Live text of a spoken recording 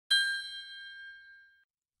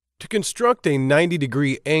construct a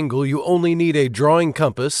 90-degree angle, you only need a drawing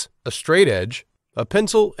compass, a straight edge, a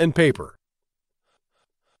pencil, and paper.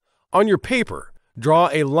 On your paper, draw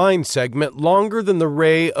a line segment longer than the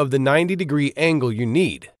ray of the 90-degree angle you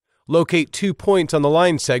need. Locate 2 points on the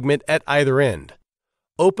line segment at either end.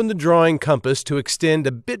 Open the drawing compass to extend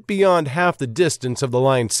a bit beyond half the distance of the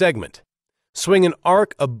line segment. Swing an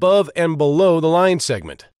arc above and below the line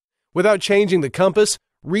segment. Without changing the compass,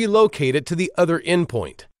 relocate it to the other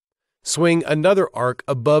endpoint. Swing another arc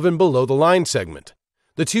above and below the line segment.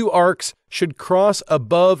 The 2 arcs should cross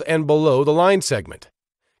above and below the line segment.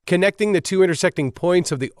 Connecting the 2 intersecting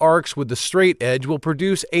points of the arcs with the straight edge will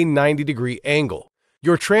produce a 90-degree angle.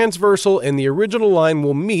 Your transversal and the original line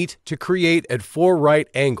will meet to create at 4 right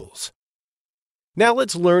angles. Now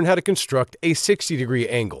let's learn how to construct a 60-degree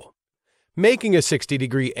angle. Making a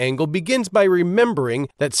 60-degree angle begins by remembering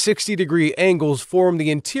that 60-degree angles form the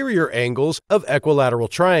interior angles of equilateral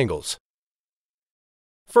triangles.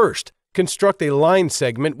 First, construct a line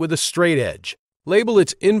segment with a straight edge. Label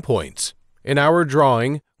its endpoints. In our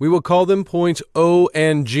drawing, we will call them points O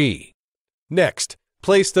and G. Next,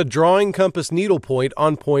 place the drawing compass needle point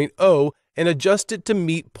on point O and adjust it to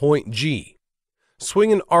meet point G.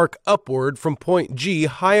 Swing an arc upward from point G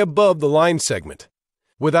high above the line segment.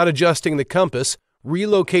 Without adjusting the compass,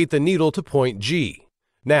 relocate the needle to point G.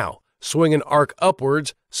 Now, swing an arc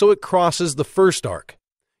upwards so it crosses the first arc.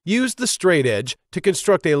 Use the straight edge to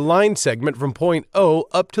construct a line segment from point O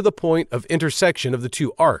up to the point of intersection of the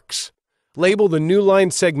 2 arcs. Label the new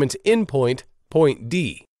line segment's endpoint point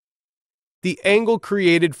D. The angle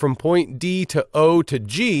created from point D to O to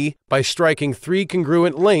G by striking 3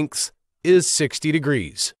 congruent lengths is 60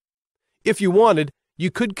 degrees. If you wanted, you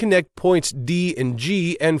could connect points D and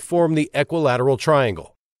G and form the equilateral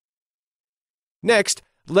triangle. Next,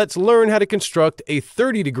 let's learn how to construct a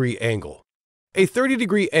 30-degree angle. A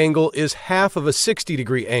 30-degree angle is half of a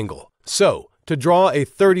 60-degree angle. So, to draw a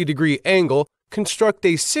 30-degree angle, construct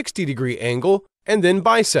a 60-degree angle and then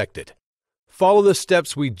bisect it. Follow the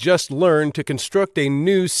steps we just learned to construct a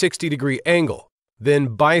new 60-degree angle.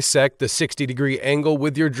 Then bisect the 60-degree angle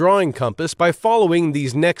with your drawing compass by following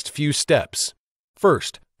these next few steps.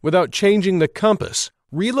 First, without changing the compass,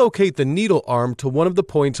 relocate the needle arm to one of the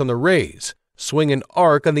points on the rays. Swing an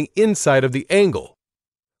arc on the inside of the angle.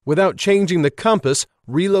 Without changing the compass,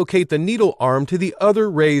 relocate the needle arm to the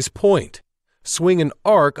other ray's point. Swing an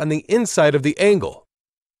arc on the inside of the angle.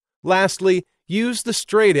 Lastly, use the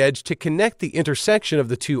straight edge to connect the intersection of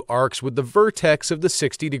the 2 arcs with the vertex of the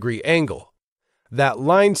 60-degree angle. That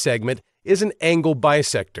line segment is an angle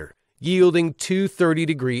bisector, yielding 2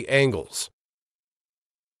 30-degree angles.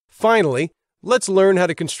 Finally, let's learn how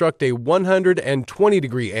to construct a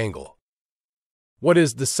 120-degree angle. What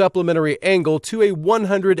is the supplementary angle to a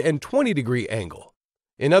 120-degree angle?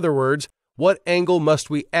 In other words, what angle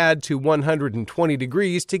must we add to 120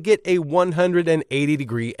 degrees to get a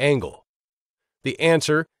 180-degree angle? The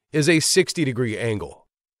answer is a 60-degree angle.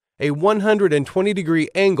 A 120-degree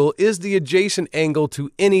angle is the adjacent angle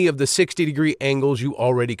to any of the 60-degree angles you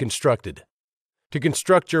already constructed. To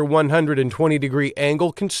construct your 120-degree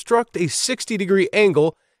angle, construct a 60-degree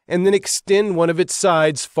angle and then extend one of its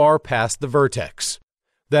sides far past the vertex.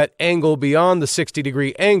 That angle beyond the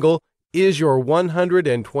 60-degree angle is your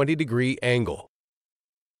 120-degree angle.